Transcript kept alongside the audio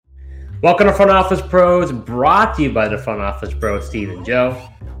Welcome to Front Office Pros, brought to you by the Front Office Pros, Steve and Joe.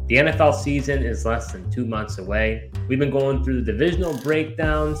 The NFL season is less than 2 months away. We've been going through the divisional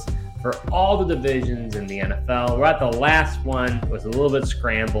breakdowns for all the divisions in the NFL. We're at the last one. It was a little bit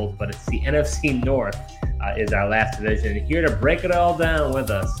scrambled, but it's the NFC North is our last division. Here to break it all down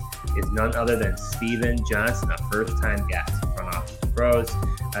with us is none other than Steven Johnson, a first-time guest at Front Office Pros.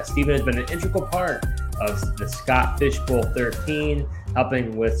 Steven has been an integral part of the Scott Fishbowl 13,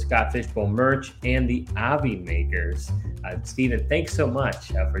 helping with Scott Fishbowl merch and the Avi makers. Steven, thanks so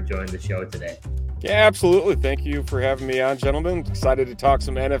much for joining the show today. Yeah, absolutely. Thank you for having me on, gentlemen. Excited to talk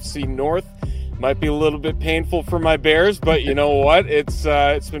some NFC North. Might be a little bit painful for my Bears, but you know what? It's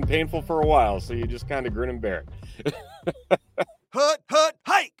been painful for a while, so you just kind of grin and bear it.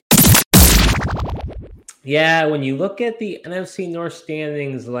 Hike! Yeah, when you look at the NFC North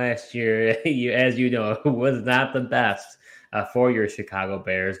standings last year, as you know, it was not the best for your Chicago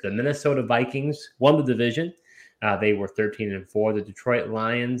Bears. The Minnesota Vikings won the division. They were 13-4. The Detroit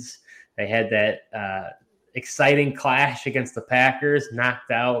Lions, they had that exciting clash against the Packers, knocked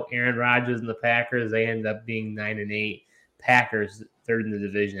out Aaron Rodgers and the Packers. They ended up being 9-8. Packers third in the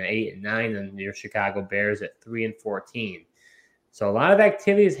division at 8-9, and your Chicago Bears at 3-14. So a lot of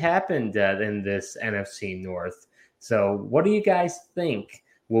activities happened in this NFC North. So what do you guys think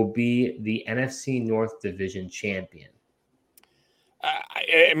will be the NFC North division champion?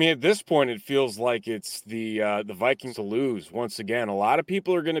 I mean, at this point, it feels like it's the Vikings to lose once again. A lot of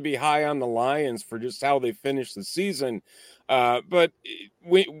people are going to be high on the Lions for just how they finished the season. But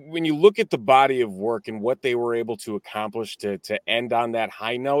when you look at the body of work and what they were able to accomplish to end on that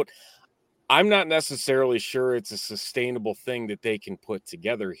high note, I'm not necessarily sure it's a sustainable thing that they can put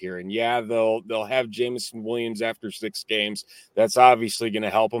together here. And yeah, they'll have Jameson Williams after 6 games. That's obviously going to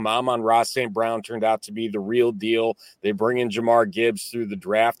help them. Amon-Ra St. Brown turned out to be the real deal. They bring in Jamar Gibbs through the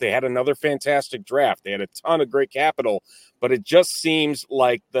draft. They had another fantastic draft. They had a ton of great capital, but it just seems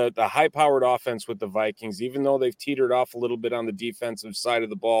like the high-powered offense with the Vikings, even though they've teetered off a little bit on the defensive side of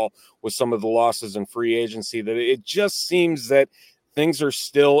the ball with some of the losses in free agency, that it just seems that things are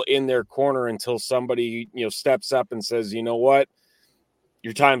still in their corner until somebody, steps up and says, you know what,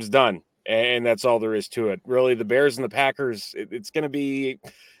 your time's done. And that's all there is to it. Really, the Bears and the Packers, it's going to be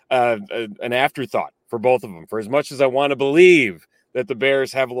an afterthought for both of them. For as much as I want to believe that the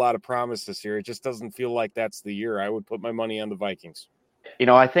Bears have a lot of promise this year, it just doesn't feel like that's the year. I would put my money on the Vikings.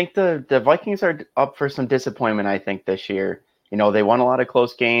 I think the Vikings are up for some disappointment, I think, this year. They won a lot of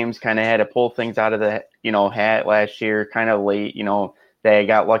close games, kind of had to pull things out of the, hat last year, kind of late. They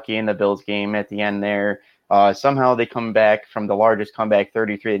got lucky in the Bills game at the end there. Somehow they come back from the largest comeback,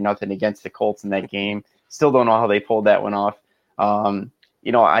 33-0 against the Colts in that game. Still don't know how they pulled that one off.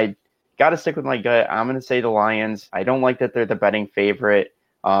 I got to stick with my gut. I'm going to say the Lions. I don't like that they're the betting favorite.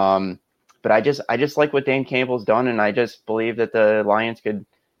 But I just like what Dan Campbell's done, and I just believe that the Lions could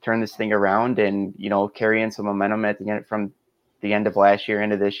turn this thing around and, carry in some momentum at the end from the end of last year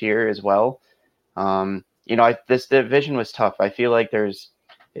into this year as well. This division was tough. I feel like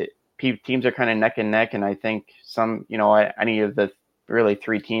teams are kind of neck and neck, and I think any of the really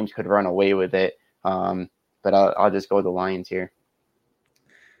 3 teams could run away with it. But I'll just go with the Lions here.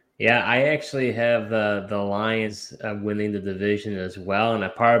 Yeah, I actually have the Lions winning the division as well. And a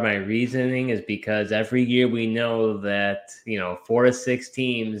part of my reasoning is because every year we know that, 4 to 6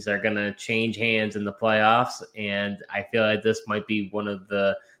 teams are going to change hands in the playoffs. And I feel like this might be one of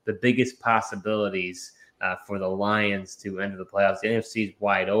the biggest possibilities for the Lions to enter the playoffs. The NFC is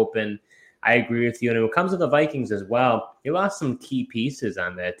wide open. I agree with you. And when it comes to the Vikings as well, they lost some key pieces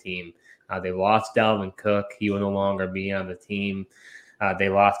on that team. They lost Dalvin Cook. He will no longer be on the team. They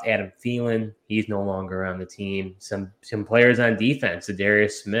lost Adam Thielen. He's no longer on the team. Some players on defense,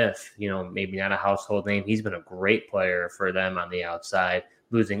 Darius Smith, maybe not a household name. He's been a great player for them on the outside.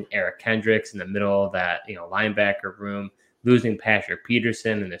 Losing Eric Kendricks in the middle of that, linebacker room. Losing Patrick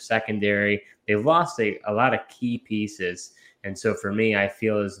Peterson in the secondary. They've lost a lot of key pieces. And so for me, I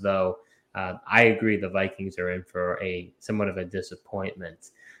feel as though I agree the Vikings are in for somewhat of a disappointment.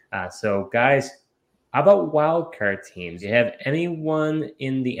 So guys, how about wild card teams? Do you have anyone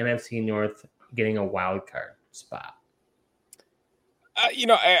in the NFC North getting a wild card spot?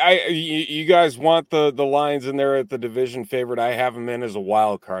 You guys want the Lions in there at the division favorite. I have them in as a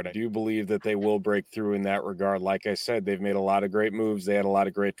wild card. I do believe that they will break through in that regard. Like I said, they've made a lot of great moves. They had a lot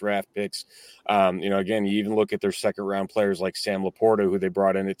of great draft picks. Again, you even look at their second round players like Sam Laporta, who they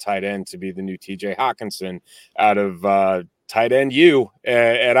brought in at tight end to be the new TJ Hawkinson out of tight end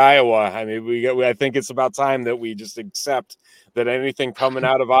at Iowa. I mean, I think it's about time that we just accept that anything coming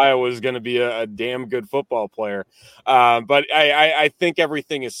out of Iowa is going to be a damn good football player. But I think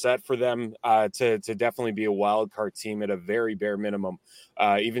everything is set for them to definitely be a wild card team at a very bare minimum,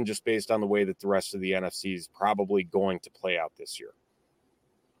 even just based on the way that the rest of the NFC is probably going to play out this year.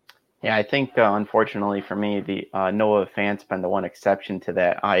 Yeah, I think unfortunately for me, the Noah Fant's been the one exception to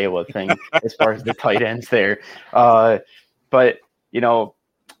that Iowa thing as far as the tight ends there. But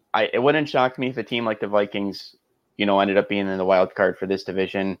it wouldn't shock me if a team like the Vikings, ended up being in the wild card for this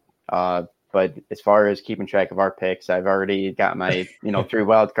division. But as far as keeping track of our picks, I've already got my 3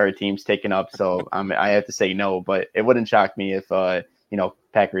 wild card teams taken up, so I have to say no. But it wouldn't shock me if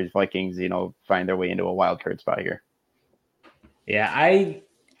Packers, Vikings, find their way into a wild card spot here. Yeah, I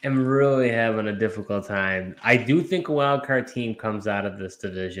am really having a difficult time. I do think a wild card team comes out of this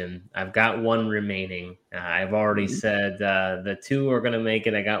division. I've got one remaining. I've already said the 2 are going to make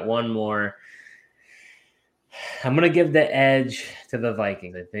it. I got one more. I'm going to give the edge to the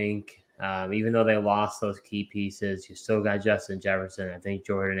Vikings. I think even though they lost those key pieces, you still got Justin Jefferson. I think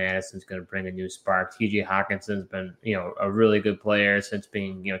Jordan Addison's going to bring a new spark. TJ Hawkinson's been, a really good player since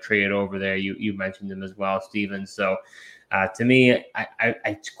being, traded over there. You mentioned him as well, Steven. So to me,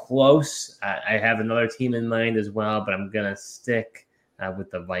 it's close. I have another team in mind as well, but I'm going to stick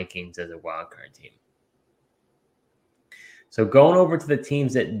with the Vikings as a wild card team. So going over to the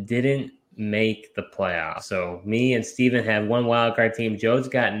teams that didn't make the playoffs. So me and Steven have one wild card team. Joe's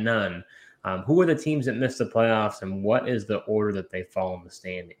got none. Who are the teams that missed the playoffs, and what is the order that they fall in the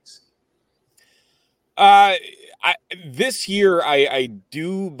standings? This year, I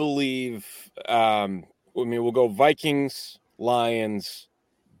do believe. We'll go Vikings, Lions,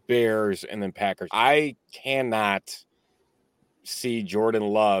 Bears, and then Packers. I cannot see Jordan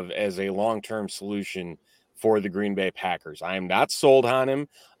Love as a long-term solution for the Green Bay Packers. I am not sold on him.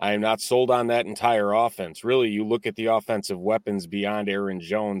 I am not sold on that entire offense. Really, you look at the offensive weapons beyond Aaron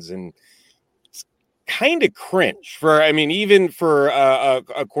Jones, and it's kind of cringe even for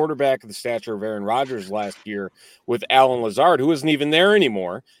a quarterback of the stature of Aaron Rodgers last year with Alan Lazard, who isn't even there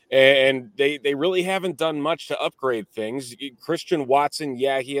anymore. And they really haven't done much to upgrade things. Christian Watson,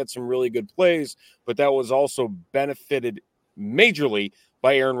 he had some really good plays, but that was also benefited majorly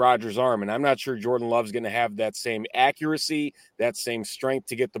by Aaron Rodgers' arm. And I'm not sure Jordan Love's going to have that same accuracy, that same strength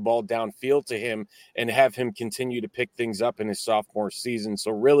to get the ball downfield to him and have him continue to pick things up in his sophomore season. So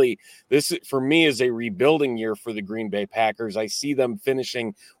really, this for me is a rebuilding year for the Green Bay Packers. I see them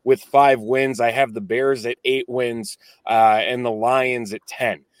finishing with 5 wins. I have the Bears at 8 wins and the Lions at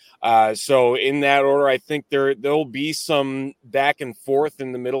 10. So in that order, I think there'll be some back and forth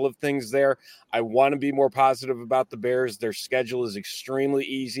in the middle of things there. I want to be more positive about the Bears. Their schedule is extremely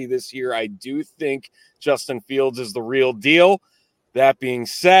easy this year. I do think Justin Fields is the real deal. That being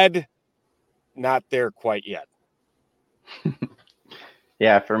said, not there quite yet.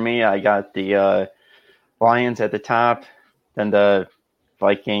 Yeah, for me, I got the Lions at the top, then the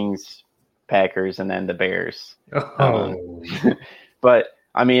Vikings, Packers, and then the Bears. But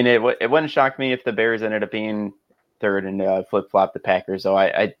I mean, it wouldn't shock me if the Bears ended up being third and flip-flop the Packers. So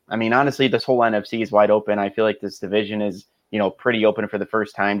I mean, honestly, this whole NFC is wide open. I feel like this division is, pretty open for the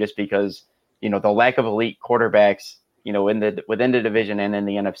first time just because, the lack of elite quarterbacks, within the division and in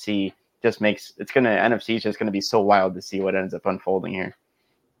the NFC just makes NFC is just going to be so wild to see what ends up unfolding here.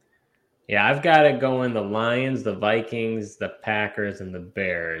 Yeah, I've got it going the Lions, the Vikings, the Packers, and the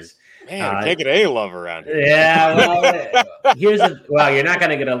Bears. Man, can't get any love around here. Yeah, well, you're not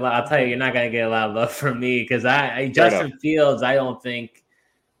going to get a lot. I'll tell you, you're not going to get a lot of love from me because Justin Fields, I don't think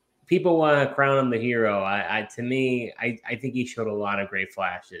people want to crown him the hero. I think he showed a lot of great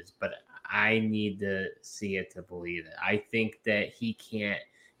flashes, but I need to see it to believe it. I think that he can't.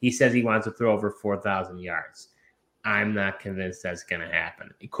 He says he wants to throw over 4,000 yards. I'm not convinced that's going to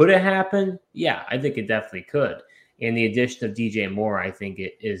happen. Could it happen? Yeah, I think it definitely could. And the addition of DJ Moore, I think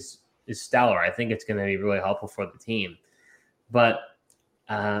it is stellar. I think it's going to be really helpful for the team. But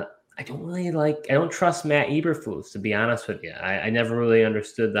I don't trust Matt Eberflus, to be honest with you. I never really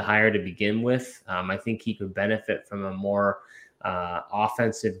understood the hire to begin with. I think he could benefit from a more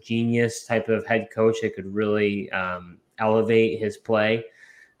offensive genius type of head coach that could really elevate his play.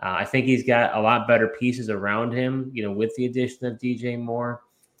 I think he's got a lot better pieces around him, with the addition of DJ Moore.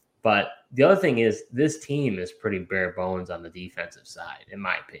 But the other thing is this team is pretty bare bones on the defensive side, in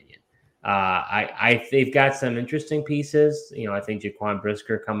my opinion. They've got some interesting pieces. I think Jaquan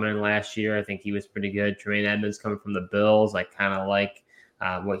Brisker coming in last year, I think he was pretty good. Tremaine Edmonds coming from the Bills, I kind of like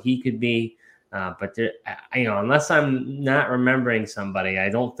what he could be. But unless I'm not remembering somebody, I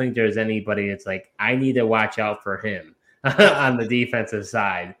don't think there's anybody that's like, I need to watch out for him. on the defensive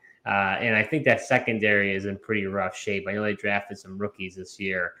side. And I think that secondary is in pretty rough shape. I know they drafted some rookies this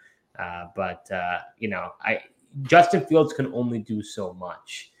year, but Justin Fields can only do so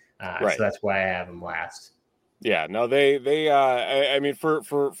much. Right. So that's why I have him last. Yeah, no, I mean,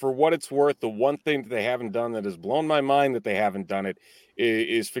 for what it's worth, the one thing that they haven't done that has blown my mind that they haven't done it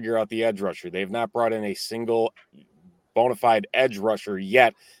is figure out the edge rusher. They've not brought in a single bona fide edge rusher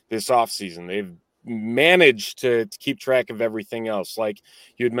yet this offseason. They've managed to keep track of everything else. Like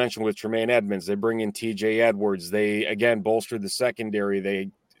you had mentioned with Tremaine Edmonds, they bring in TJ Edwards. They, again, bolstered the secondary.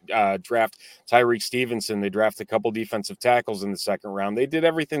 They draft Tyreek Stevenson. They draft a couple defensive tackles in the second round. They did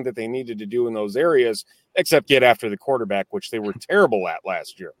everything that they needed to do in those areas, except get after the quarterback, which they were terrible at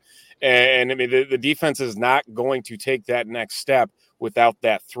last year. And I mean, the defense is not going to take that next step without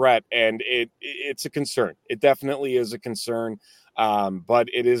that threat. And it's a concern. It definitely is a concern. But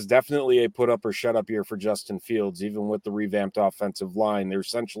it is definitely a put up or shut up year for Justin Fields, even with the revamped offensive line. They're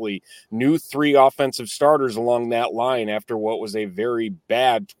essentially new 3 offensive starters along that line after what was a very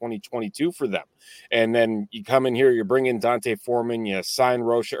bad 2022 for them. And then you come in here, you bring in Dante Foreman, you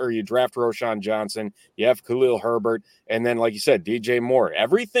draft Roshan Johnson, you have Khalil Herbert, and then, like you said, DJ Moore.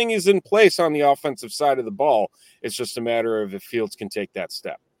 Everything is in place on the offensive side of the ball. It's just a matter of if Fields can take that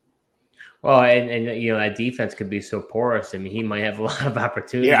step. Well, and that defense could be so porous. I mean, he might have a lot of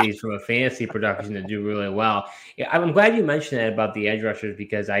opportunities from a fantasy production to do really well. Yeah, I'm glad you mentioned that about the edge rushers,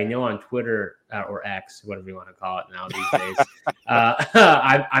 because I know on Twitter or X, whatever you want to call it now these days,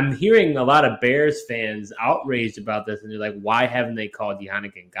 I'm hearing a lot of Bears fans outraged about this, and they're like, "Why haven't they called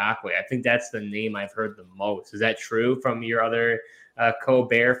Yannick Ngakoue?" I think that's the name I've heard the most. Is that true from your other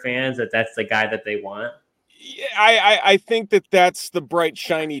co-Bear fans, that's the guy that they want? Yeah, I think that's the bright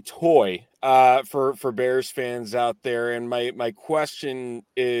shiny toy for Bears fans out there. And my question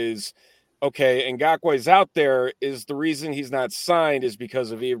is, okay, Ngakoue's out there. Is the reason he's not signed is because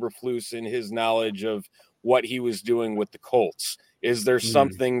of Eberflus and his knowledge of what he was doing with the Colts? Is there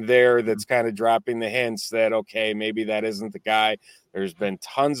something there that's kind of dropping the hints that, okay, maybe that isn't the guy? There's been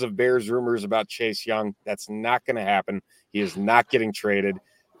tons of Bears rumors about Chase Young. That's not going to happen. He is not getting traded.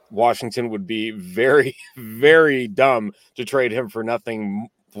 Washington would be very, very dumb to trade him for nothing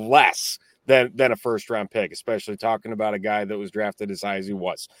less than a first-round pick, especially talking about a guy that was drafted as high as he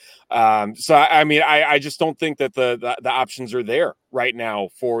was. So, I mean, I just don't think that the options are there right now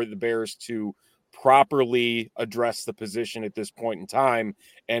for the Bears to properly address the position at this point in time.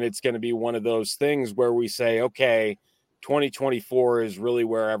 And it's going to be one of those things where we say, okay, 2024 is really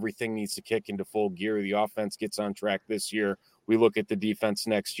where everything needs to kick into full gear. The offense gets on track this year. We look at the defense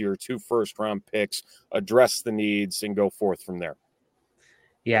next year, 2 first-round picks, address the needs, and go forth from there.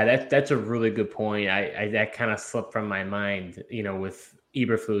 Yeah, that's a really good point. I that kind of slipped from my mind, with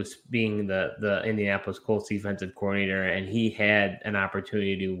Eberflus being the Indianapolis Colts defensive coordinator, and he had an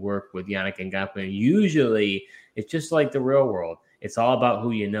opportunity to work with Yannick Ngakoue. And usually, it's just like the real world. It's all about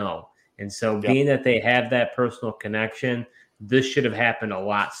who you know. And so being that they have that personal connection, this should have happened a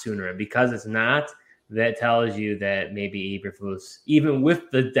lot sooner. And because it's not, that tells you that maybe Eberflus, even with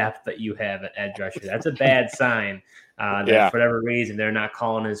the depth that you have at edge rusher, that's a bad sign. That for whatever reason they're not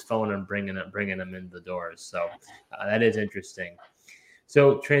calling his phone and bringing him in the doors. So that is interesting.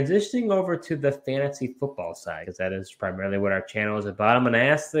 So transitioning over to the fantasy football side, because that is primarily what our channel is about, I'm going to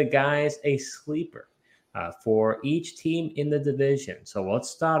ask the guys a sleeper for each team in the division. So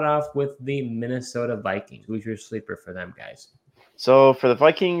let's start off with the Minnesota Vikings. Who's your sleeper for them, guys? So for the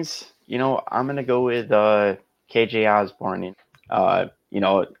Vikings, I'm going to go with KJ Osborne.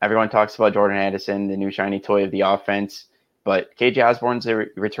 Everyone talks about Jordan Addison, the new shiny toy of the offense, but KJ Osborne's a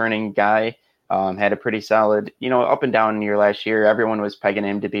returning guy. Had a pretty solid, up and down year last year. Everyone was pegging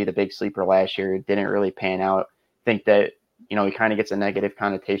him to be the big sleeper last year. It didn't really pan out. Think that, he kind of gets a negative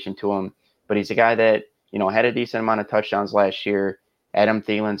connotation to him, but he's a guy that, had a decent amount of touchdowns last year. Adam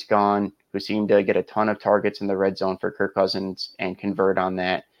Thielen's gone, who seemed to get a ton of targets in the red zone for Kirk Cousins and convert on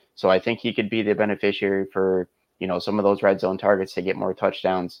that. So I think he could be the beneficiary for, some of those red zone targets to get more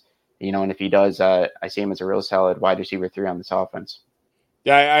touchdowns, and if he does, I see him as a real solid wide receiver 3 on this offense.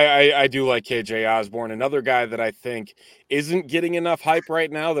 Yeah, I do like KJ Osborne. Another guy that I think isn't getting enough hype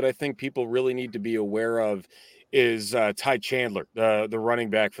right now that I think people really need to be aware of is Ty Chandler, the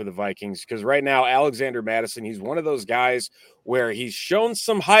running back for the Vikings. Because right now, Alexander Mattison, he's one of those guys where he's shown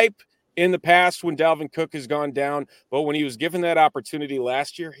some hype in the past when Dalvin Cook has gone down, but when he was given that opportunity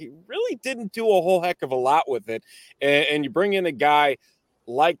last year, he really didn't do a whole heck of a lot with it. And you bring in a guy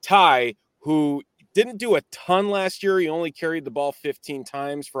like Ty, who Didn't do a ton last year. He only carried the ball 15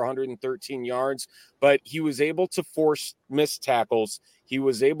 times for 113 yards, but he was able to force missed tackles. He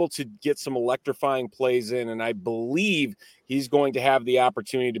was able to get some electrifying plays in, and I believe he's going to have the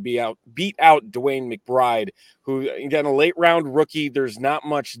opportunity to beat out Dwayne McBride, who, again, a late-round rookie. There's not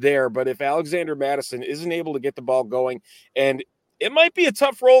much there, but if Alexander Mattison isn't able to get the ball going, and it might be a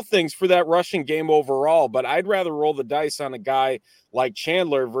tough roll things for that rushing game overall, but I'd rather roll the dice on a guy like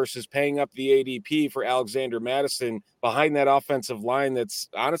Chandler versus paying up the ADP for Alexander Mattison behind that offensive line that's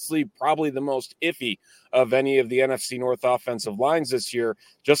honestly probably the most iffy of any of the NFC North offensive lines this year,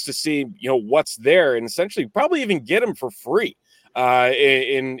 just to see, what's there, and essentially probably even get him for free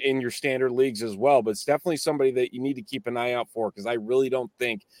in your standard leagues as well. But it's definitely somebody that you need to keep an eye out for, because I really don't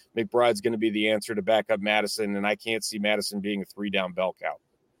think McBride's going to be the answer to back up Mattison, and I can't see Mattison being a 3-down bell cow.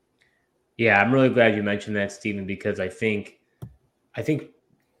 Yeah, I'm really glad you mentioned that, Stephen, because I think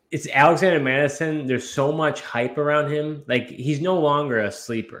it's Alexander Mattison. There's so much hype around him. Like, he's no longer a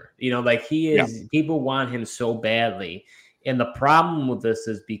sleeper. Like he is. Yeah. People want him so badly. And the problem with this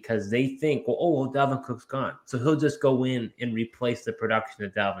is because they think, well, Dalvin Cook's gone, so he'll just go in and replace the production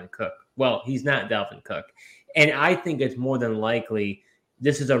of Dalvin Cook. Well, he's not Dalvin Cook. And I think it's more than likely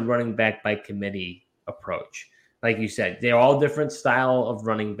this is a running back by committee approach. Like you said, they're all different style of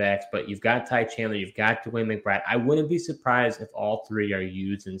running backs, but you've got Ty Chandler, you've got Dwayne McBride. I wouldn't be surprised if all three are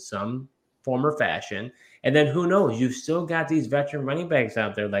used in some form or fashion. And then who knows? You've still got these veteran running backs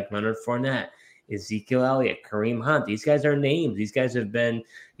out there like Leonard Fournette, Ezekiel Elliott, Kareem Hunt. These guys are names. These guys have been,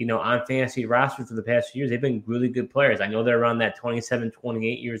 on fantasy rosters for the past few years. They've been really good players. I know they're around that 27,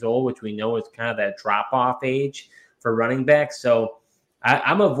 28 years old, which we know is kind of that drop-off age for running backs. So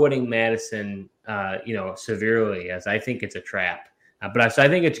I'm avoiding Madison, severely, as I think it's a trap. But I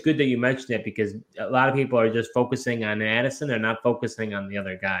think it's good that you mentioned it, because a lot of people are just focusing on Madison. They're not focusing on the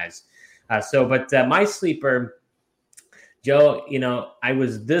other guys. But my sleeper, Joe, I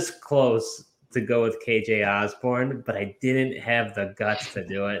was this close to go with KJ Osborne, but I didn't have the guts to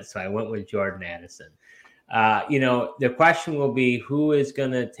do it, so I went with Jordan Addison. The question will be who is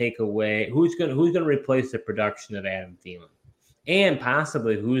going to take away, who's going to replace the production of Adam Thielen, and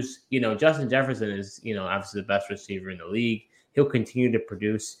possibly who's, Justin Jefferson is, obviously the best receiver in the league. He'll continue to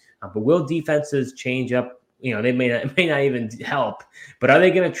produce, but will defenses change up? They may not even help, but are they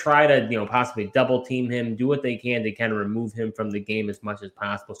going to try to, possibly double team him, do what they can to kind of remove him from the game as much as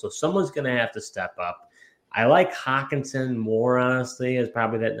possible? So someone's going to have to step up. I like Hawkinson more, honestly, as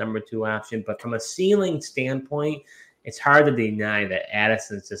probably that number 2 option, but from a ceiling standpoint, it's hard to deny that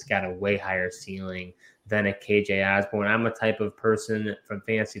Addison's just got a way higher ceiling than a KJ Osborne. I'm a type of person from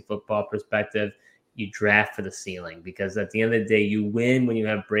fantasy football perspective, you draft for the ceiling, because at the end of the day, you win when you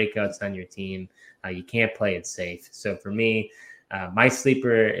have breakouts on your team. You can't play it safe. So for me, my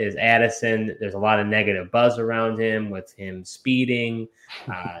sleeper is Addison. There's a lot of negative buzz around him with him speeding,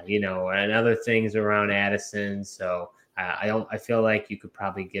 and other things around Addison. So I feel like you could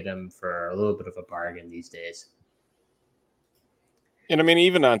probably get him for a little bit of a bargain these days. And I mean,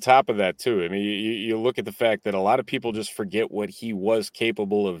 even on top of that, too, I mean, you look at the fact that a lot of people just forget what he was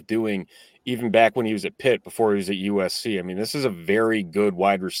capable of doing even back when he was at Pitt, before he was at USC. I mean, this is a very good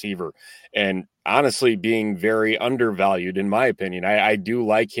wide receiver, and honestly being very undervalued, in my opinion. I do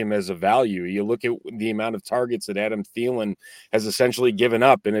like him as a value. You look at the amount of targets that Adam Thielen has essentially given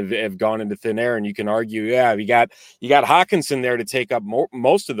up and have gone into thin air, and you can argue, you got Hawkinson there to take up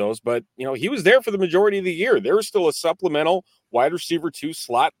most of those, but he was there for the majority of the year. There was still a supplemental wide receiver 2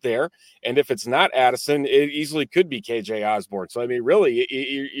 slot there, and if it's not Addison, it easily could be KJ Osborne. So I mean, really,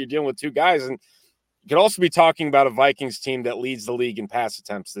 you're dealing with 2 guys, and you could also be talking about a Vikings team that leads the league in pass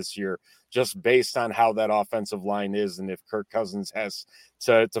attempts this year, just based on how that offensive line is, and if Kirk Cousins has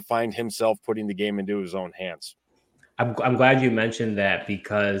to find himself putting the game into his own hands. I'm glad you mentioned that,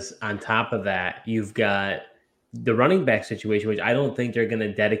 because on top of that, you've got the running back situation, which I don't think they're going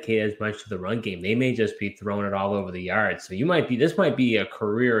to dedicate as much to the run game. They may just be throwing it all over the yard. So this might be a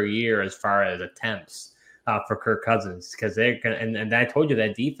career year as far as attempts for Kirk Cousins, because they're going to, and I told you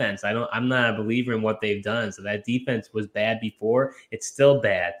that defense, I'm not a believer in what they've done. So that defense was bad before, it's still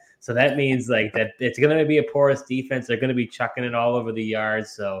bad. So that means like that it's going to be a porous defense. They're going to be chucking it all over the yard.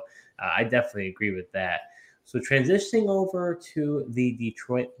 So I definitely agree with that. So transitioning over to the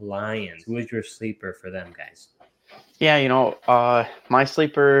Detroit Lions, who is your sleeper for them, guys? Yeah, my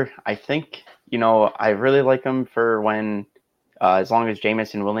sleeper, I think, I really like him for when, as long as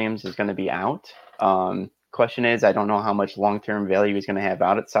Jamison Williams is going to be out. Question is, I don't know how much long-term value he's going to have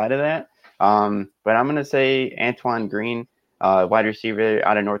outside of that. But I'm going to say Antoine Green, wide receiver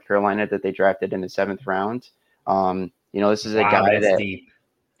out of North Carolina that they drafted in the 7th round. This is a guy that, deep.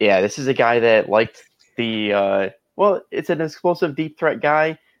 Yeah, this is a guy that liked the it's an explosive deep threat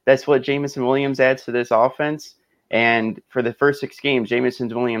guy. That's what Jameson Williams adds to this offense. And for the first 6 games, Jameson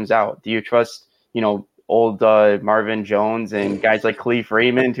Williams out. Do you trust, old Marvin Jones and guys like Khalif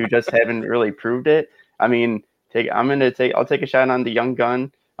Raymond who just haven't really proved it? I mean, I'll take a shot on the young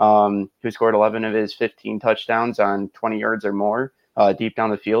gun, who scored 11 of his 15 touchdowns on 20 yards or more, deep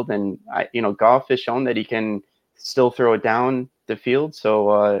down the field. And Goff has shown that he can still throw it down the field.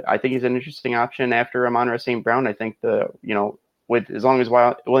 So I think he's an interesting option after Amon-Ra St. Brown. I think as long as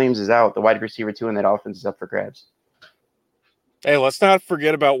Williams is out, the wide receiver 2 in that offense is up for grabs. Hey, let's not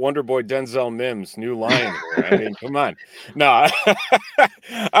forget about Wonder Boy Denzel Mims, new Lion here. I mean, come on. No,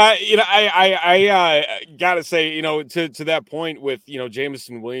 I gotta say, to that point with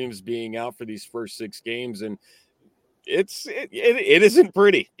Jameson Williams being out for these first 6 games, and it isn't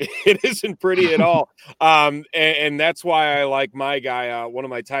pretty. It isn't pretty at all. And that's why I like my guy, one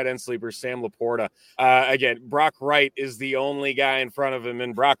of my tight end sleepers, Sam Laporta. Again, Brock Wright is the only guy in front of him,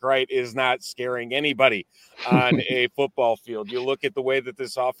 and Brock Wright is not scaring anybody on a football field. You look at the way that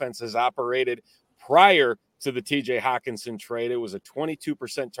this offense has operated prior to the TJ Hawkinson trade. It was a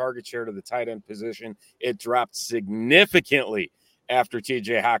 22% target share to the tight end position. It dropped significantly after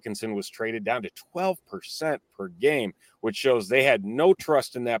TJ Hawkinson was traded, down to 12% per game, which shows they had no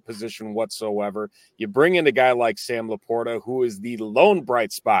trust in that position whatsoever. You bring in a guy like Sam Laporta, who is the lone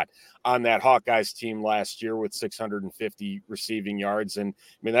bright spot on that Hawkeyes team last year with 650 receiving yards. And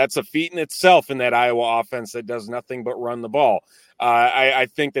I mean, that's a feat in itself in that Iowa offense that does nothing but run the ball. I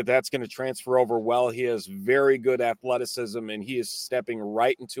think that's going to transfer over well. He has very good athleticism, and he is stepping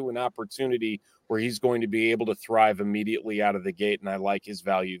right into an opportunity where he's going to be able to thrive immediately out of the gate. And I like his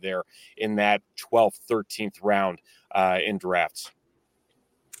value there in that 12th, 13th round in drafts.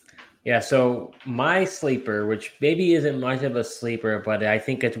 Yeah, so my sleeper, which maybe isn't much of a sleeper, but I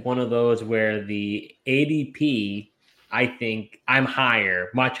think it's one of those where the ADP, I think I'm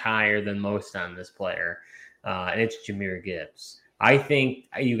much higher than most on this player, and it's Jahmyr Gibbs. I think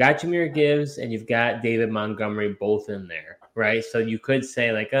you got Jahmyr Gibbs and you've got David Montgomery both in there, right? So you could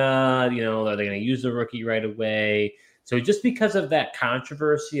say like, are they going to use the rookie right away? So just because of that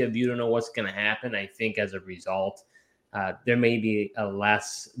controversy of you don't know what's going to happen, I think as a result, there may be a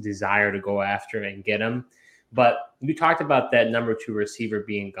less desire to go after and get him. But you talked about that number 2 receiver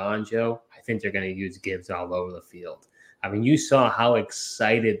being gone, Joe. I think they're going to use Gibbs all over the field. I mean, you saw how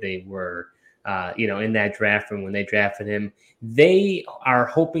excited they were, in that draft room when they drafted him. They are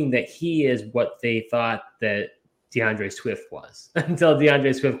hoping that he is what they thought that DeAndre Swift was until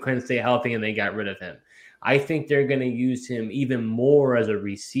DeAndre Swift couldn't stay healthy and they got rid of him. I think they're going to use him even more as a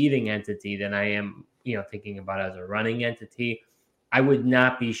receiving entity than I am, thinking about as a running entity. I would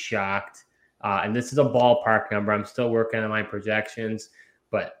not be shocked. And this is a ballpark number. I'm still working on my projections,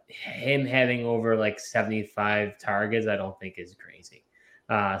 but him having over like 75 targets, I don't think is crazy.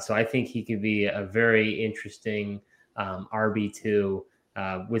 So I think he could be a very interesting RB2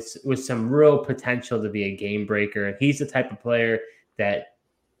 with some real potential to be a game breaker. He's the type of player that,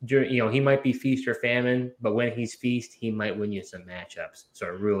 he might be feast or famine, but when he's feast, he might win you some matchups. So I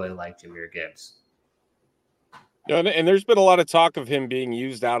really like Jahmyr Gibbs. And there's been a lot of talk of him being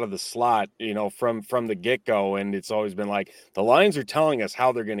used out of the slot, from the get-go. And it's always been like, the Lions are telling us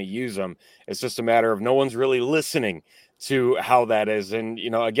how they're going to use him. It's just a matter of no one's really listening to how that is. And,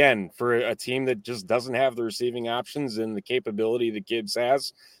 again, for a team that just doesn't have the receiving options and the capability that Gibbs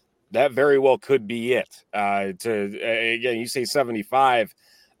has, that very well could be it. Again, you say 75,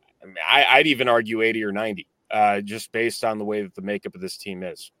 I'd even argue 80 or 90, just based on the way that the makeup of this team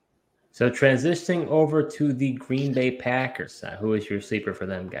is. So transitioning over to the Green Bay Packers, who is your sleeper for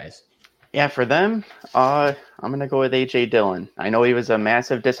them, guys? Yeah, for them, I'm going to go with A.J. Dillon. I know he was a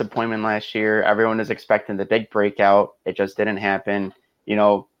massive disappointment last year. Everyone was expecting the big breakout. It just didn't happen.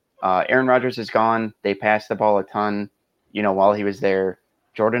 Aaron Rodgers is gone. They passed the ball a ton, while he was there.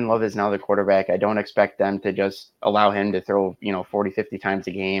 Jordan Love is now the quarterback. I don't expect them to just allow him to throw, 40, 50 times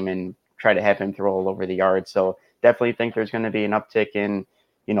a game and try to have him throw all over the yard. So definitely think there's going to be an uptick in,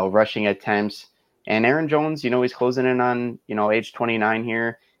 rushing attempts. And Aaron Jones, he's closing in on, age 29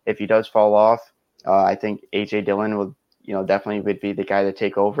 here. If he does fall off, I think A.J. Dillon will, definitely would be the guy to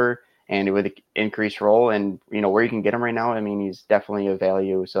take over and it would increase role. And, where you can get him right now, I mean, he's definitely a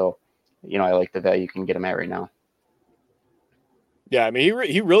value. So, I like the value you can get him at right now. Yeah, I mean,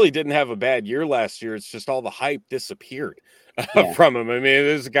 he really didn't have a bad year last year. It's just all the hype disappeared Yeah. from him. I mean,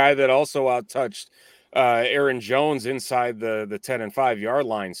 there's a guy that also outtouched Aaron Jones inside the 10 and 5 yard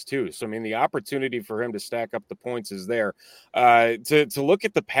lines too. So, I mean, the opportunity for him to stack up the points is there. To look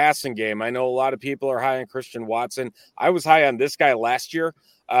at the passing game, I know a lot of people are high on Christian Watson. I was high on this guy last year.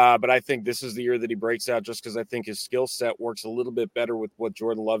 But I think this is the year that he breaks out just because I think his skill set works a little bit better with what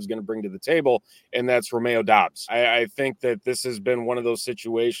Jordan Love's going to bring to the table, and that's Romeo Doubs. I think that this has been one of those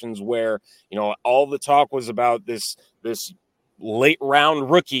situations where, all the talk was about this late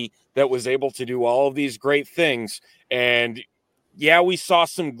round rookie that was able to do all of these great things. And yeah, we saw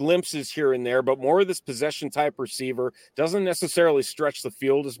some glimpses here and there, but more of this possession type receiver, doesn't necessarily stretch the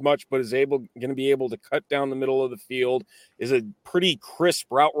field as much, but is going to be able to cut down the middle of the field, is a pretty crisp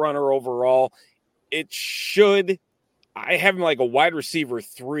route runner overall. I have him like a wide receiver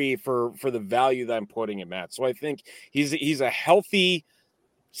 3 for the value that I'm putting him at. So I think he's a healthy,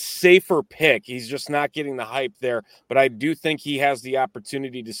 safer pick. He's just not getting the hype there, but I do think he has the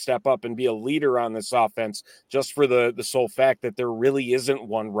opportunity to step up and be a leader on this offense, just for the sole fact that there really isn't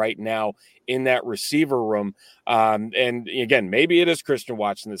one right now in that receiver room. And again, maybe it is Christian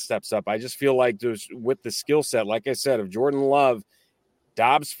Watson that steps up. I just feel like with the skill set, like I said, of Jordan Love,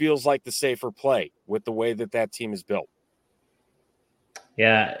 Doubs feels like the safer play with the way that team is built.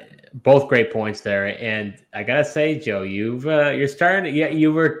 Yeah, both great points there. And I gotta say, Joe, you're starting. Yeah,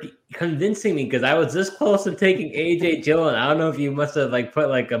 you were convincing me, because I was this close to taking AJ Dillon. I don't know if you must have put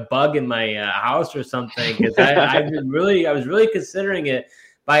a bug in my house or something, because I was really considering it,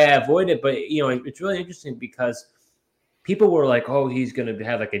 but I avoided it. But it's really interesting because people were like, "Oh, he's going to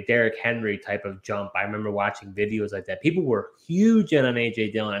have a Derrick Henry type of jump." I remember watching videos like that. People were huge in on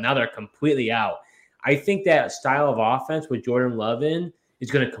AJ Dillon, and now they're completely out. I think that style of offense with Jordan Love in is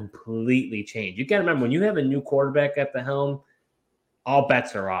going to completely change. You got to remember, when you have a new quarterback at the helm, all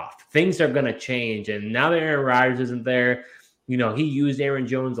bets are off. Things are going to change. And now that Aaron Rodgers isn't there, he used Aaron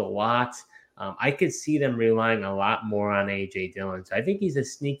Jones a lot. I could see them relying a lot more on A.J. Dillon. So I think he's a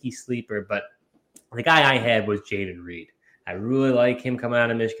sneaky sleeper. But the guy I had was Jaden Reed. I really like him coming out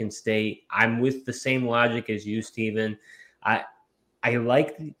of Michigan State. I'm with the same logic as you, Steven. I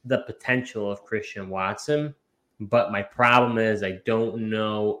like the potential of Christian Watson. But my problem is I don't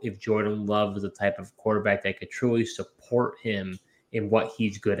know if Jordan Love is the type of quarterback that could truly support him in what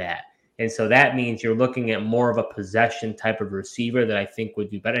he's good at. And so that means you're looking at more of a possession type of receiver that I think would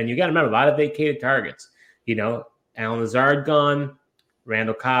do better. And you got to remember, a lot of vacated targets. Allen Lazard gone,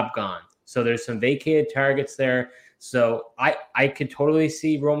 Randall Cobb gone. So there's some vacated targets there. So I could totally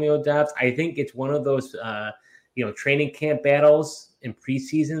see Romeo Doubs. I think it's one of those training camp battles in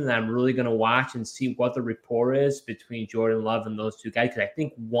preseason that I'm really going to watch and see what the rapport is between Jordan Love and those two guys, because I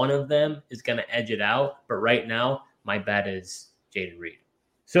think one of them is going to edge it out. But right now, my bet is Jaden Reed.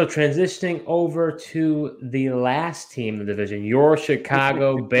 So transitioning over to the last team in the division, your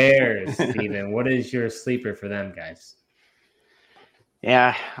Chicago Bears, Steven. What is your sleeper for them, guys?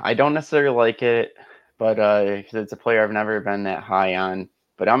 Yeah, I don't necessarily like it, but it's a player I've never been that high on.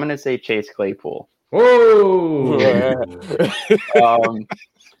 But I'm going to say Chase Claypool. Whoa!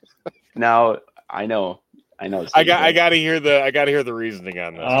 Now I know. I got to hear the reasoning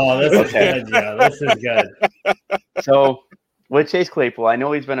on this. Oh, this is good, Joe. This is good. So with Chase Claypool, I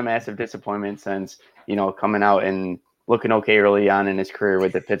know he's been a massive disappointment since coming out and looking okay early on in his career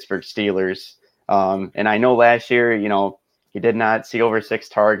with the Pittsburgh Steelers. And I know last year, he did not see over 6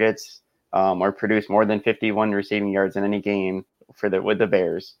 targets or produce more than 51 receiving yards in any game with the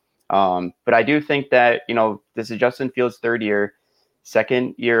Bears. But I do think that, this is Justin Fields'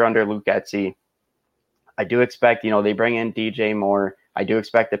 second year under Luke Getsy. I do expect, they bring in DJ Moore. I do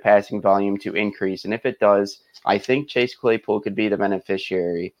expect the passing volume to increase. And if it does, I think Chase Claypool could be the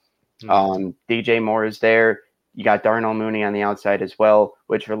beneficiary. DJ Moore is there. You got Darnell Mooney on the outside as well,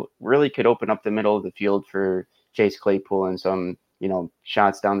 which really could open up the middle of the field for Chase Claypool and some,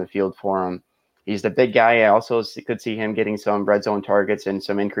 shots down the field for him. He's the big guy. I also could see him getting some red zone targets and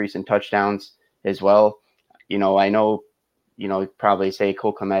some increase in touchdowns as well. I know, probably say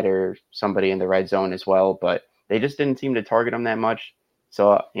Cole Kmet or somebody in the red zone as well, but they just didn't seem to target him that much.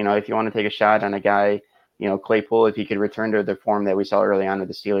 So, if you want to take a shot on a guy, Claypool, if he could return to the form that we saw early on with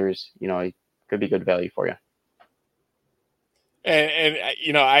the Steelers, it could be good value for you.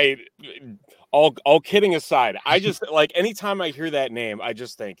 And all kidding aside, I just anytime I hear that name, I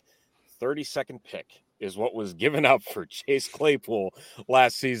just think 32nd pick is what was given up for Chase Claypool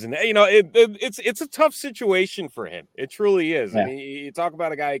last season. It's a tough situation for him. It truly is. Yeah. I mean, you talk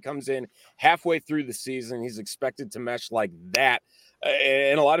about a guy who comes in halfway through the season, he's expected to mesh like that.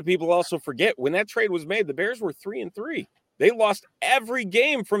 And a lot of people also forget when that trade was made, the Bears were 3-3. They lost every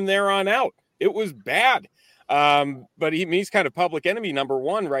game from there on out. It was bad. But he's kind of public enemy number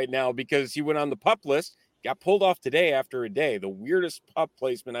one right now because he went on the PUP list, got pulled off today after a day. The weirdest PUP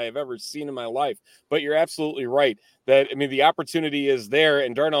placement I have ever seen in my life. But you're absolutely right that, I mean, the opportunity is there,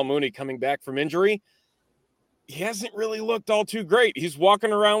 and Darnell Mooney coming back from injury, he hasn't really looked all too great. He's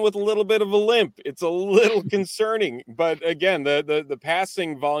walking around with a little bit of a limp. It's a little concerning. But again, the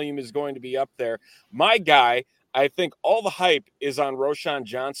passing volume is going to be up there. My guy, I think all the hype is on Roschon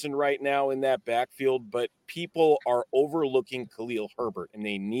Johnson right now in that backfield, but people are overlooking Khalil Herbert, and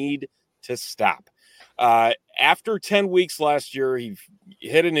they need to stop. After 10 weeks last year, he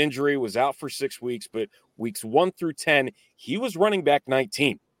hit an injury, was out for 6 weeks, but weeks 1 through 10, he was running back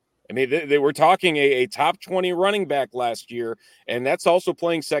 19. I mean, they were talking a top 20 running back last year, and that's also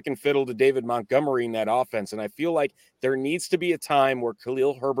playing second fiddle to David Montgomery in that offense. And I feel like there needs to be a time where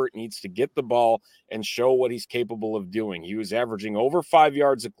Khalil Herbert needs to get the ball and show what he's capable of doing. He was averaging over 5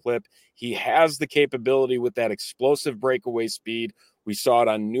 yards a clip. He has the capability with that explosive breakaway speed. We saw it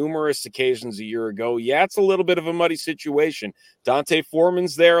on numerous occasions a year ago. Yeah, it's a little bit of a muddy situation. Dante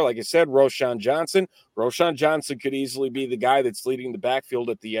Foreman's there. Like I said, Roschon Johnson. Roschon Johnson could easily be the guy that's leading the backfield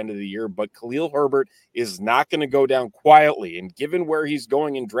at the end of the year, but Khalil Herbert is not going to go down quietly. And given where he's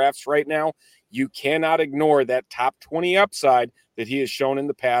going in drafts right now, you cannot ignore that top 20 upside that he has shown in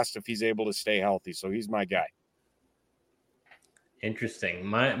the past if he's able to stay healthy. So he's my guy. Interesting.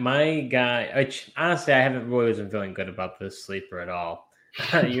 My guy, which honestly, I haven't really wasn't feeling good about this sleeper at all.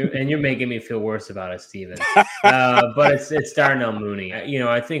 You're making me feel worse about it, Steven. But it's Darnell Mooney.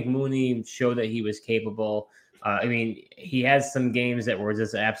 I think Mooney showed that he was capable. I mean, he has some games that were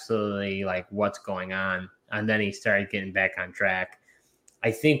just absolutely like, what's going on? And then he started getting back on track.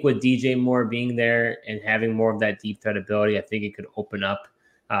 I think with DJ Moore being there and having more of that deep threat ability, I think it could open up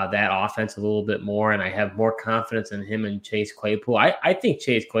that offense a little bit more, and I have more confidence in him and Chase Claypool. I think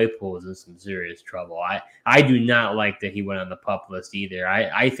Chase Claypool is in some serious trouble. I do not like that he went on the PUP list either.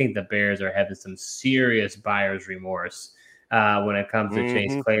 I think the Bears are having some serious buyer's remorse when it comes to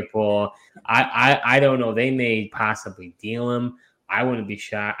Chase Claypool. I don't know. They may possibly deal him. I wouldn't be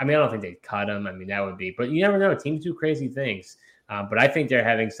shocked. I mean, I don't think they'd cut him. I mean, that would be, but you never know. Teams do crazy things. But I think they're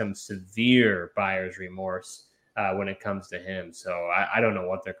having some severe buyer's remorse when it comes to him. So I don't know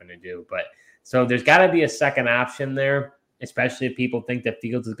what they're going to do. But so there's got to be a second option there, especially if people think that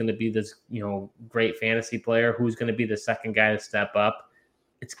Fields is going to be this, great fantasy player. Who's going to be the second guy to step up?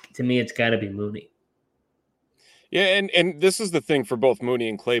 To me, it's got to be Mooney. Yeah, and this is the thing for both Mooney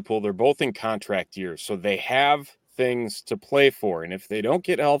and Claypool. They're both in contract years, so they have things to play for. And if they don't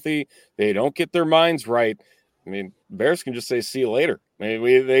get healthy, they don't get their minds right, I mean, Bears can just say, see you later. I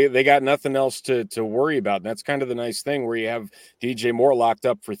mean, they got nothing else to worry about. And that's kind of the nice thing where you have DJ Moore locked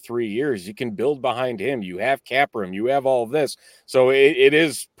up for 3 years. You can build behind him. You have cap room. You have all of this. So it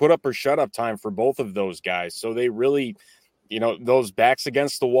is put up or shut up time for both of those guys. So they really, those backs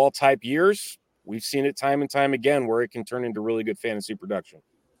against the wall type years, we've seen it time and time again where it can turn into really good fantasy production.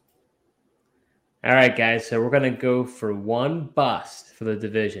 All right, guys. So we're going to go for one bust for the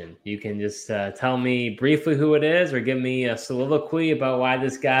division. You can just tell me briefly who it is or give me a soliloquy about why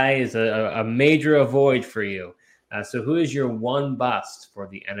this guy is a major avoid for you. So who is your one bust for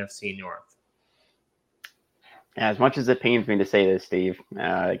the NFC North? As much as it pains me to say this, Steve,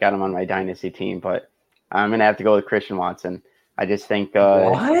 I got him on my dynasty team, but I'm going to have to go with Christian Watson. I just think,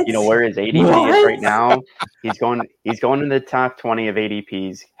 where his ADP is right now, he's going in the top 20 of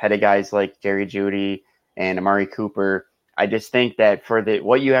ADPs, ahead of guys like Jerry Jeudy and Amari Cooper. I just think that for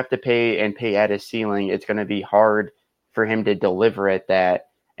what you have to pay at his ceiling, it's going to be hard for him to deliver at that.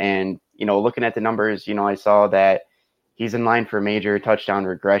 And, looking at the numbers, I saw that he's in line for major touchdown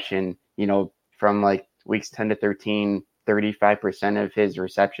regression, from like weeks 10 to 13, 35% of his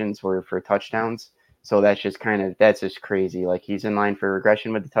receptions were for touchdowns. So that's just crazy. Like, he's in line for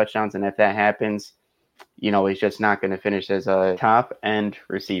regression with the touchdowns. And if that happens, he's just not going to finish as a top end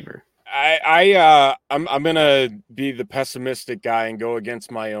receiver. I'm going to be the pessimistic guy and go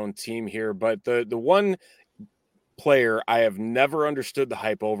against my own team here. But the one player I have never understood the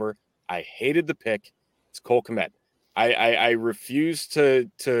hype over, I hated the pick, it's Cole Kmet. I refuse to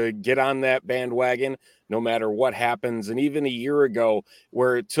get on that bandwagon no matter what happens. And even a year ago,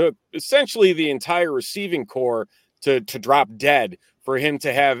 where it took essentially the entire receiving core to drop dead for him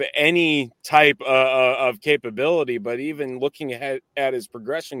to have any type of capability. But even looking at his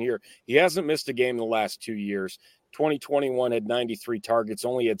progression here, he hasn't missed a game in the last 2 years. 2021 had 93 targets,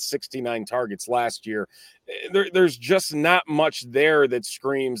 only had 69 targets last year. There's just not much there that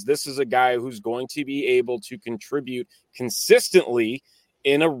screams this is a guy who's going to be able to contribute consistently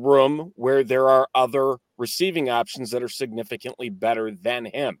in a room where there are other receiving options that are significantly better than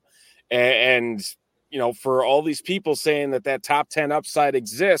him. And for all these people saying that top 10 upside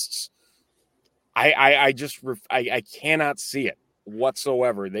exists, I cannot see it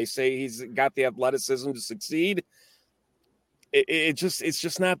whatsoever. They say he's got the athleticism to succeed. It's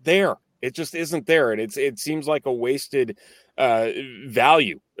just not there. It just isn't there. And it seems like a wasted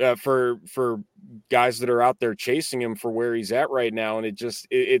value for guys that are out there chasing him for where he's at right now. And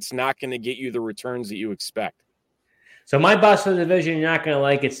it's not going to get you the returns that you expect. So my bust for the division, you're not going to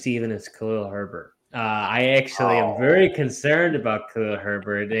like it, Steven, is Khalil Herbert. I actually am very concerned about Khalil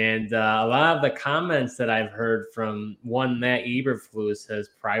Herbert, and a lot of the comments that I've heard from Matt Eberflus has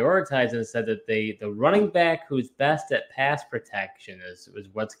prioritized and said that the running back who's best at pass protection is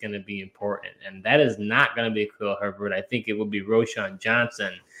what's going to be important, and that is not going to be Khalil Herbert. I think it will be Roschon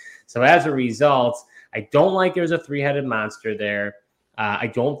Johnson. So as a result, I don't like there's a three-headed monster there. I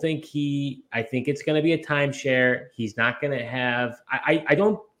think it's going to be a timeshare. He's not going to have. I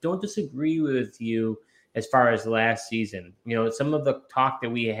don't disagree with you as far as last season. Some of the talk that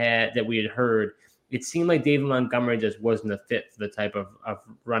we had heard, it seemed like David Montgomery just wasn't a fit for the type of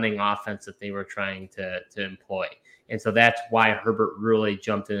running offense that they were trying to employ. And so that's why Herbert really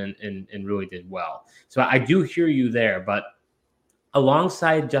jumped in and really did well. So I do hear you there, but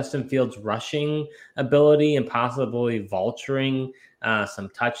alongside Justin Fields' rushing ability and possibly vulturing some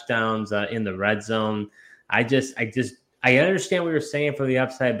touchdowns in the red zone, I understand what you're saying for the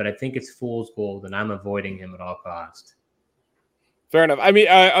upside, but I think it's fool's gold, and I'm avoiding him at all costs. Fair enough. I mean,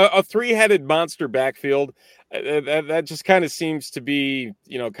 a three-headed monster backfield, that just kind of seems to be,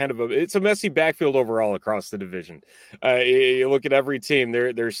 it's a messy backfield overall across the division. You look at every team,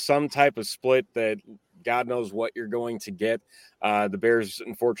 there's some type of split that God knows what you're going to get. The Bears,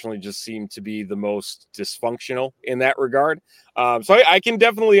 unfortunately, just seem to be the most dysfunctional in that regard. So I can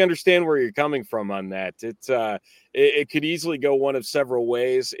definitely understand where you're coming from on that. It could easily go one of several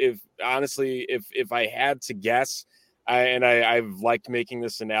ways. If I had to guess, I've liked making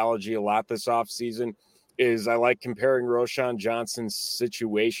this analogy a lot this offseason, is I like comparing Roschon Johnson's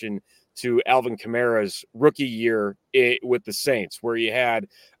situation to Alvin Kamara's rookie year with the Saints, where you had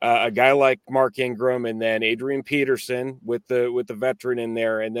a guy like Mark Ingram and then Adrian Peterson with the veteran in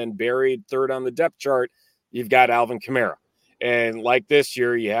there, and then buried third on the depth chart, you've got Alvin Kamara. And like this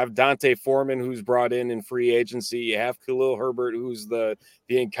year, you have Dante Foreman, who's brought in free agency. You have Khalil Herbert, who's the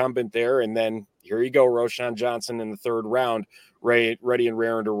incumbent there. And then here you go, Roschon Johnson in the third round, ready and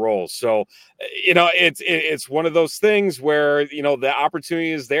raring to roll. So, it's one of those things where, the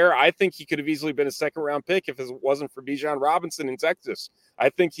opportunity is there. I think he could have easily been a second round pick if it wasn't for Bijan Robinson in Texas. I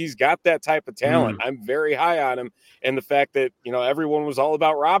think he's got that type of talent. I'm very high on him. And the fact that, everyone was all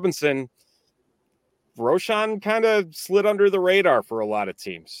about Robinson, Roschon kind of slid under the radar for a lot of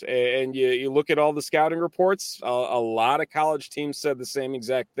teams. And you look at all the scouting reports, a lot of college teams said the same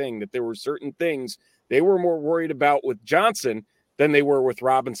exact thing, that there were certain things they were more worried about with Johnson than they were with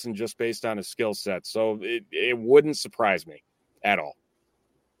Robinson, just based on his skill set. So it wouldn't surprise me at all.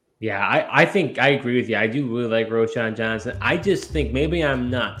 Yeah, I think I agree with you. I do really like Roschon Johnson. I just think maybe I'm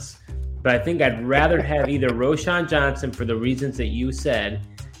nuts, but I think I'd rather have either Roschon Johnson for the reasons that you said,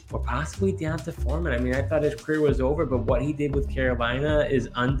 or possibly Dante Foreman. I mean, I thought his career was over, but what he did with Carolina is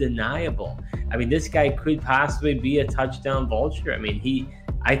undeniable. I mean, this guy could possibly be a touchdown vulture. I mean,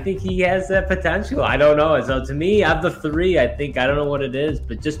 I think he has that potential. I don't know. So to me, of the three, I don't know what it is,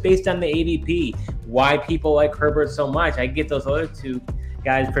 but just based on the ADP, why people like Herbert so much, I get those other two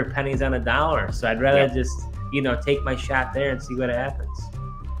guys for pennies on a dollar. So I'd rather just, take my shot there and see what happens.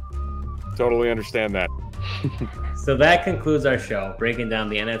 Totally understand that. So that concludes our show, breaking down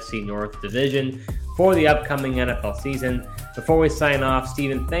the NFC North division for the upcoming NFL season. Before we sign off,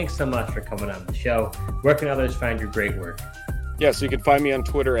 Steven, thanks so much for coming on the show. Where can others find your great work? Yeah, so you can find me on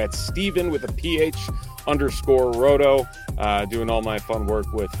Twitter at Steven with a PH_Roto, doing all my fun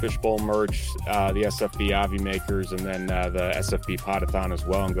work with Fishbowl merch, the SFB Avi makers, and then the SFB Podathon as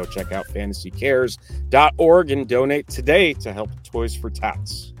well. And go check out fantasycares.org and donate today to help Toys for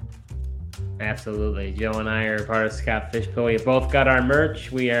Tots. Absolutely. Joe and I are part of Scott Fishbowl. We both got our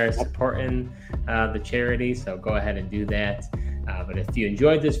merch. We are supporting the charity, so go ahead and do that. But if you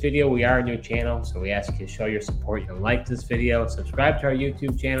enjoyed this video, we are a new channel, so we ask you to show your support. You can like this video, subscribe to our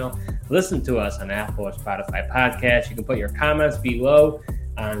YouTube channel, listen to us on Apple or Spotify podcasts. You can put your comments below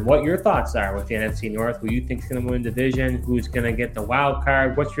on what your thoughts are with the NFC North, who you think is going to win the division, who's going to get the wild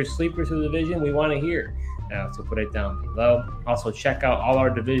card, what's your sleepers of the division. We want to hear. So put it down below. Also, check out all our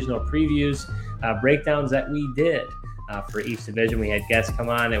divisional previews, breakdowns that we did for each division. We had guests come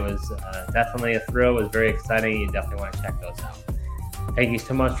on. It was definitely a thrill. It was very exciting. You definitely want to check those out. Thank you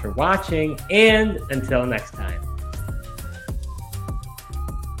so much for watching, and until next time.